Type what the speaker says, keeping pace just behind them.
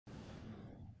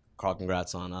Carl,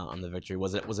 congrats on the victory.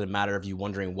 Was it a matter of you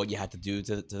wondering what you had to do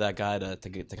to that guy to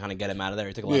kind of get him out of there?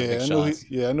 He took a lot of big shots.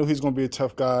 I knew he's going to be a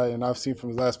tough guy, and I've seen from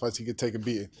his last fights he could take a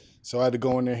beating. So I had to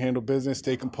go in there, handle business,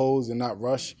 stay composed, and not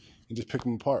rush, and just pick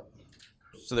him apart.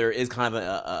 So there is kind of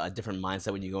a different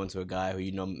mindset when you go into a guy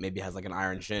who maybe has like an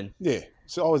iron shin. Yeah,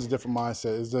 it's always a different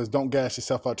mindset. It's just don't gas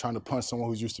yourself out trying to punch someone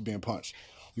who's used to being punched.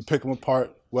 You pick him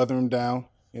apart, weather him down,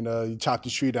 and you chop the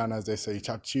tree down, as they say. You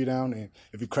chop the tree down, and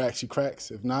if he cracks, he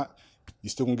cracks. If not, you're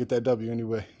still going to get that W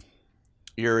anyway.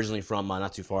 You're originally from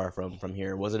not too far from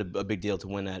here. Was it a big deal to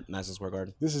win at Madison Square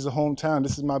Garden? This is a hometown.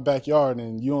 This is my backyard,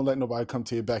 and you don't let nobody come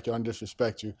to your backyard and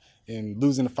disrespect you. And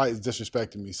losing the fight is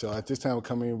disrespecting me. So at this time of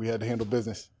coming in, we had to handle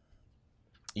business.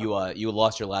 You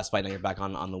lost your last fight, now you're back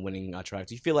on the winning track.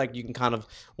 Do you feel like you can kind of,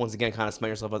 once again, kind of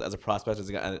cement yourself as a prospect, as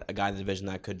a guy in the division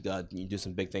that could do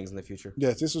some big things in the future?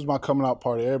 Yes, this was my coming out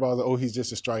party. Everybody was like, oh, he's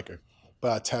just a striker.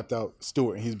 But I tapped out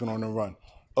Stewart, and he's been on the run.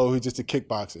 Oh, he's just a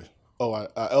kickboxer. Oh, I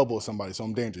elbowed somebody, so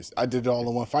I'm dangerous. I did it all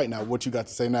in one fight now. What you got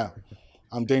to say now?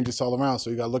 I'm dangerous all around, so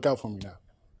you got to look out for me now.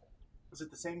 Was it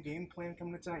the same game plan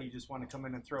coming in tonight? You just want to come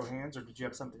in and throw hands, or did you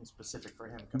have something specific for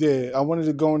him? Yeah, I wanted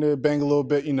to go in there, bang a little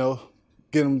bit,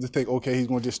 get him to think, okay, he's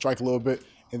going to just strike a little bit.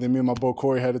 And then me and my boy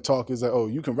Corey had to talk. He's like, oh,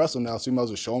 you can wrestle now, so you might as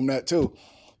well show him that too.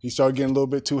 He started getting a little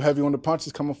bit too heavy on the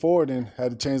punches coming forward and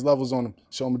had to change levels on him,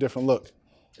 show him a different look.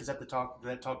 Is that the talk?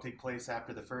 Did that talk take place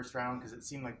after the first round? Because it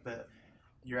seemed like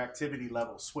your activity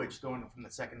level switched going from the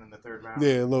second and the third round.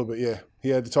 Yeah, a little bit, yeah. He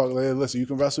had to talk, like, hey, listen, you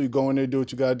can wrestle, you go in there, do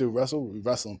what you got to do. Wrestle, we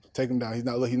wrestle him. Take him down. He's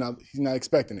not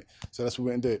expecting it. So that's what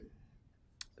we went and did.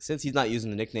 Since he's not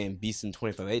using the nickname Beastin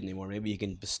 25-8 anymore, maybe he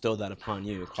can bestow that upon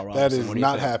you, Karl Roberson. That is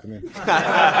not happening.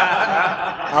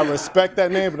 I respect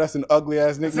that name, but that's an ugly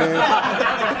ass nickname, and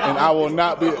I will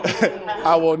not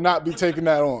be taking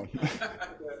that on.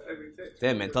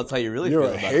 Damn, man, that's how you really You're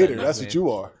feel a about hater. that That's what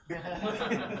you are.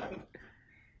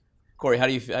 Corey, how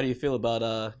do you feel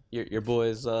about your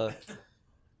boys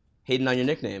hating on your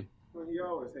nickname? Well, he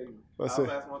always hating. What's I'll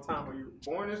it? ask one time, were you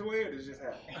born this way or did it just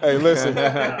happen? Hey,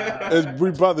 listen,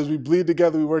 we brothers. We bleed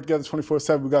together. We work together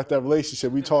 24/7. We got that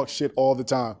relationship. We talk shit all the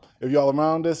time. If y'all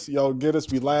around us, y'all get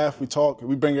us. We laugh. We talk.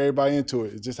 We bring everybody into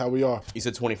it. It's just how we are. You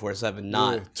said 24/7,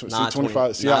 not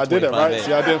 25. See how I did that, right?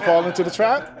 See how I didn't fall into the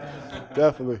trap?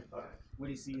 Definitely. What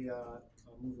do you see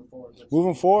moving forward?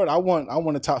 Moving forward, I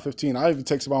want a top 15. I even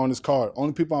take somebody on this card.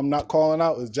 Only people I'm not calling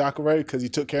out is Jack Marshman because he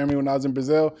took care of me when I was in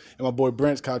Brazil, and my boy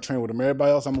Brent's kind of trained with him. Everybody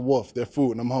else, I'm a wolf. They're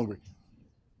food, and I'm hungry.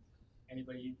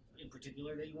 Anybody in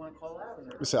particular that you want to call out?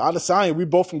 Or? Listen, out of sign, we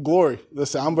both from Glory.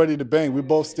 Listen, I'm ready to bang. We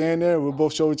both stand there. We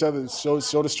both show each other, show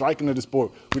the striking of the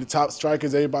sport. We the top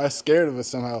strikers. Everybody's scared of us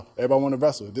somehow. Everybody want to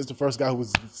wrestle. This is the first guy who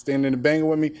was standing and banging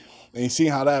with me, and you see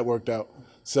how that worked out.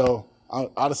 So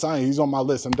out of sign, he's on my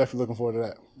list. I'm definitely looking forward to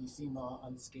that. You seem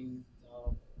unscathed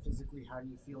physically. How do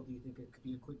you feel? Do you think it could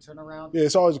be a quick turnaround? Yeah,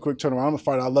 it's always a quick turnaround. I'm a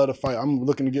fighter. I love to fight. I'm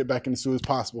looking to get back in as soon as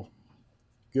possible.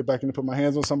 Get back in to put my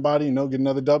hands on somebody, get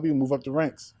another W, move up the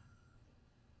ranks.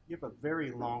 You have a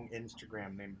very long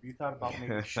Instagram name. Have you thought about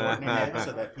maybe shortening it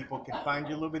so that people can find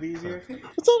you a little bit easier?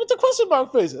 What's up with the question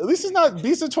mark face? At least it's not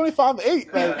Beastin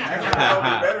 25-8.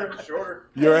 Better, shorter.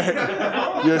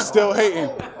 You're still hating.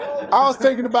 I was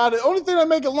thinking about it. Only thing that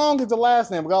make it long is the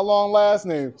last name. I got a long last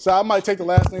name. So I might take the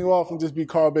last name off and just be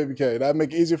Karl Baby K. That'd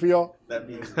make it easier for y'all? That'd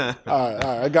be easy. All right.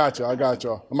 I got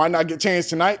y'all. I might not get changed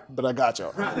tonight, but I got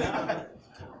y'all.